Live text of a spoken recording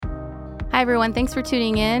Hi, everyone. Thanks for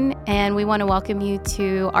tuning in, and we want to welcome you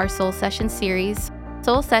to our Soul Session series.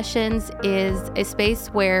 Soul Sessions is a space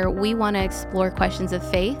where we want to explore questions of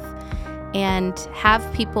faith and have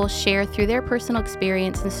people share through their personal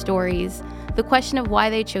experience and stories the question of why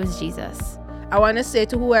they chose Jesus. I want to say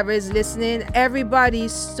to whoever is listening,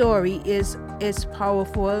 everybody's story is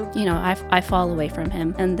powerful. You know, I fall away from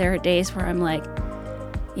him, and there are days where I'm like,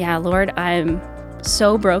 yeah, Lord, I'm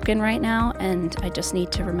so broken right now, and I just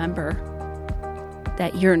need to remember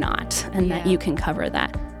that you're not, and that you can cover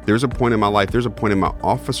that. There's a point in my life, there's a point in my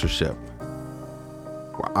officership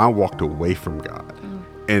where I walked away from God.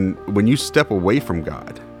 And when you step away from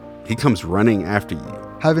God, he comes running after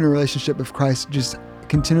you. Having a relationship with Christ just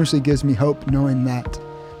continuously gives me hope, knowing that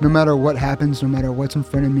no matter what happens, no matter what's in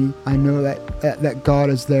front of me, I know that God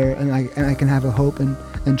is there, and I can have a hope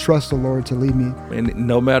and trust the Lord to lead me. And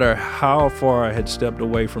no matter how far I had stepped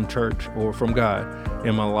away from church or from God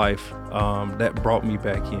in my life, that brought me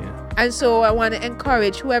back in. And so I want to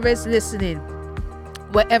encourage whoever is listening,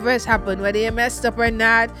 whatever has happened, whether you messed up or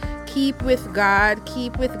not, keep with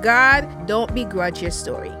God. Don't begrudge your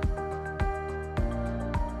story.